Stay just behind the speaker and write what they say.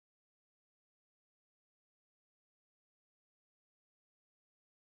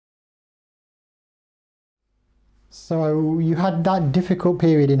So you had that difficult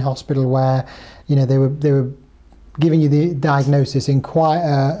period in hospital where, you know, they were giving you the diagnosis in quite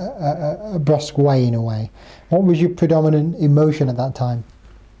a brusque way, in a way. What was your predominant emotion at that time?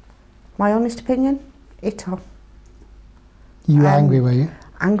 My honest opinion, itter. You were angry, were you?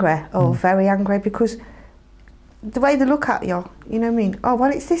 Angry, very angry, because the way they look at you, you know what I mean? Oh,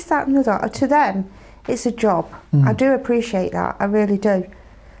 well, it's this, that and the other. To them, it's a job. I do appreciate that, I really do.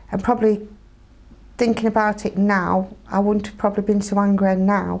 And probably thinking about it now, I wouldn't have probably been so angry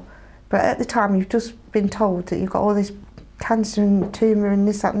now. But at the time, you've just been told that you've got all this cancer and tumour and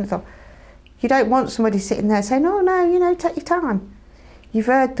this, that and the other. You don't want somebody sitting there saying, oh no, you know, take your time. You've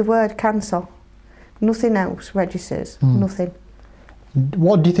heard the word cancer. Nothing else registers, nothing.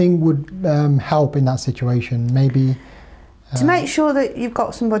 What do you think would help in that situation? Maybe to make sure that you've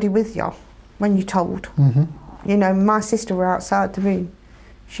got somebody with you when you're told. You know, my sister were outside the room.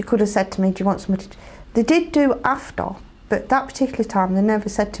 She could have said to me, do you want somebody to... They did do after, but that particular time they never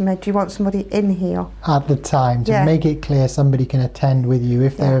said to me, do you want somebody in here? At the time, to make it clear somebody can attend with you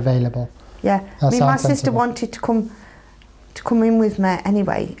if they're available. Yeah, I mean, my sister wanted to come in with me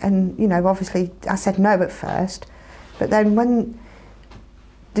anyway, and you know, obviously I said no at first, but then when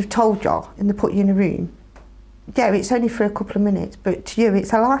they've told you and they put you in a room, yeah, it's only for a couple of minutes, but to you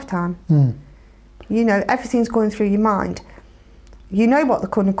it's a lifetime. You know, everything's going through your mind. You know what they're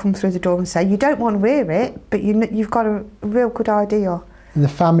going to come through the door and say. You don't want to hear it, but you've got a real good idea. The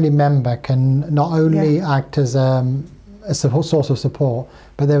family member can not only act as a source of support,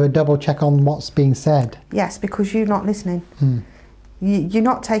 but they would double check on what's being said. Yes, because you're not listening. You're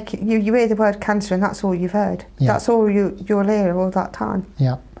not taking. You hear the word cancer, and that's all you've heard. That's all you'll hear all that time.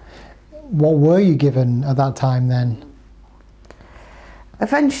 Yeah. What were you given at that time then?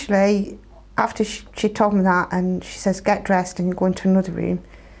 Eventually, after she told me that, and she says, get dressed and you go into another room.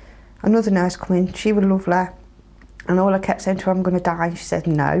 Another nurse come in, she was lovely, and all I kept saying to her, I'm going to die. And she said,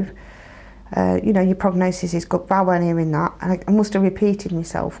 no. You know, your prognosis is good. But I weren't hearing that, and I must have repeated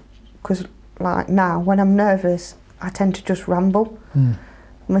myself, because like now, when I'm nervous, I tend to just ramble.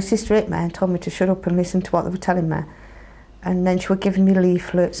 My sister hit me and told me to shut up and listen to what they were telling me. And then she was giving me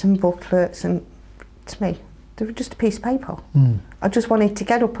leaflets and booklets, and to me, they were just a piece of paper. I just wanted to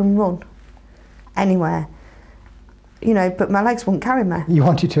get up and run anywhere, you know, but my legs wouldn't carry me. You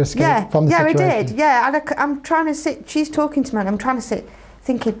wanted to escape from the situation? Yeah, I did, yeah. And I'm trying to sit, she's talking to me, and I'm trying to sit,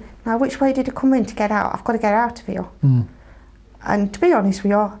 thinking, now which way did I come in to get out? I've got to get out of here. And to be honest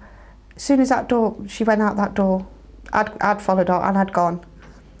with you, as soon as that door, she went out that door, I'd followed her and I'd gone.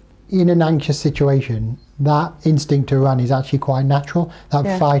 In an anxious situation, that instinct to run is actually quite natural.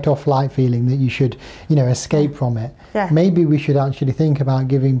 That fight or flight feeling that you should, you know, escape from it. Maybe we should actually think about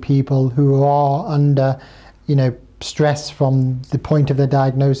giving people who are under, you know, stress from the point of their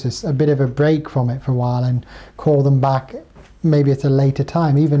diagnosis a bit of a break from it for a while, and call them back maybe at a later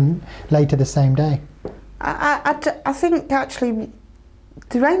time, even later the same day. I think actually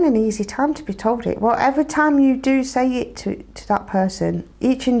there ain't an easy time to be told it. Well, every time you do say it to that person,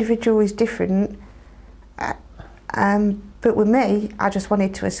 each individual is different. But with me, I just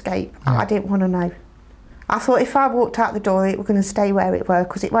wanted to escape. I didn't want to know. I thought if I walked out the door, it was going to stay where it were,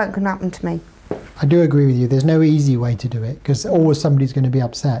 because it weren't going to happen to me. I do agree with you. There's no easy way to do it, because always somebody's going to be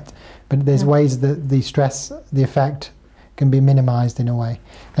upset. But there's ways that the stress, the effect, can be minimised in a way.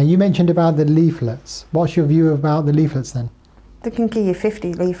 Now, you mentioned about the leaflets. What's your view about the leaflets then? They can give you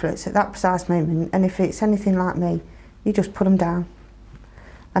 50 leaflets at that precise moment, and if it's anything like me, you just put them down.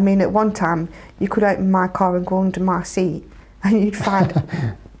 I mean, at one time, you could open my car and go under my seat, and you'd find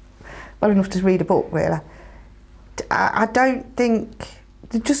well enough to read a book, really. I don't think,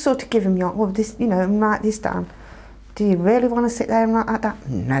 they just sort of give them your, well, this, you know, write this down. Do you really want to sit there and write like that?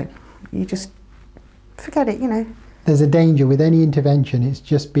 No. You just forget it, you know. There's a danger with any intervention. It's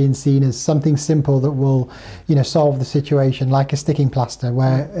just being seen as something simple that will, you know, solve the situation, like a sticking plaster,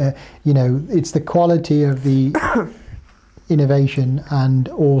 where, you know, it's the quality of the innovation and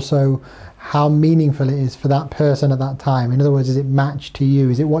also how meaningful it is for that person at that time. In other words, is it matched to you?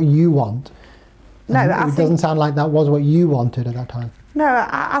 Is it what you want? No, it doesn't sound like that was what you wanted at that time. No,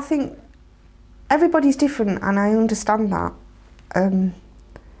 I think everybody's different, and I understand that.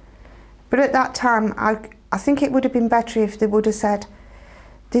 But at that time, I think it would have been better if they would have said,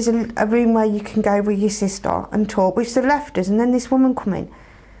 there's a room where you can go with your sister and talk, which they left us, and then this woman come in.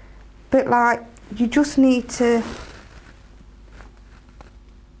 But like, you just need to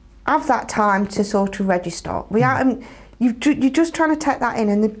have that time to sort of register. You're just trying to take that in,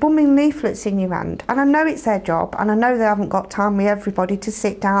 and the bumming leaflets in your hand. And I know it's their job, and I know they haven't got time with everybody to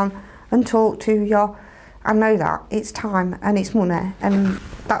sit down and talk to you. I know that. It's time and it's money, and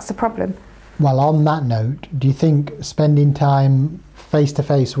that's the problem. Well, on that note, do you think spending time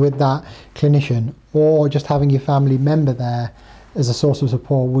face-to-face with that clinician or just having your family member there as a source of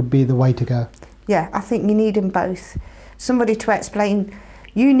support would be the way to go? Yeah, I think you need them both. Somebody to explain.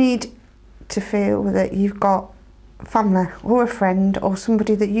 You need to feel that you've got family or a friend or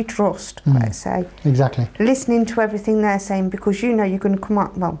somebody that you trust, let's say. Exactly. Listening to everything they're saying, because you know you're going to come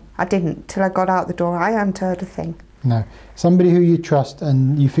out, well, I didn't till I got out the door. I hadn't heard a thing. No. Somebody who you trust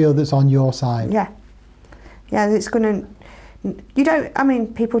and you feel that's on your side. Yeah. Yeah, it's going to... You don't... I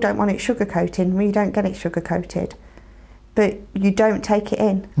mean, people don't want it sugar-coated. You don't get it sugar-coated. But you don't take it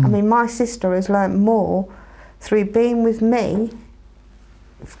in. I mean, my sister has learnt more through being with me,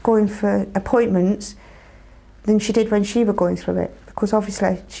 going for appointments, than she did when she was going through it. Because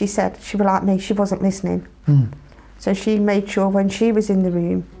obviously, she said, she was like me, she wasn't listening. So she made sure when she was in the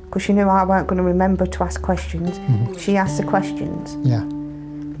room, because she knew I weren't going to remember to ask questions, she asked the questions. Yeah.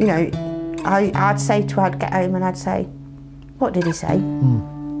 You know, I'd say to her, I'd get home and I'd say, what did he say?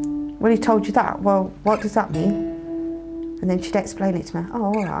 Well, he told you that. Well, what does that mean? And then she'd explain it to me. Oh,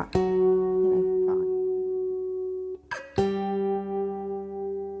 all right.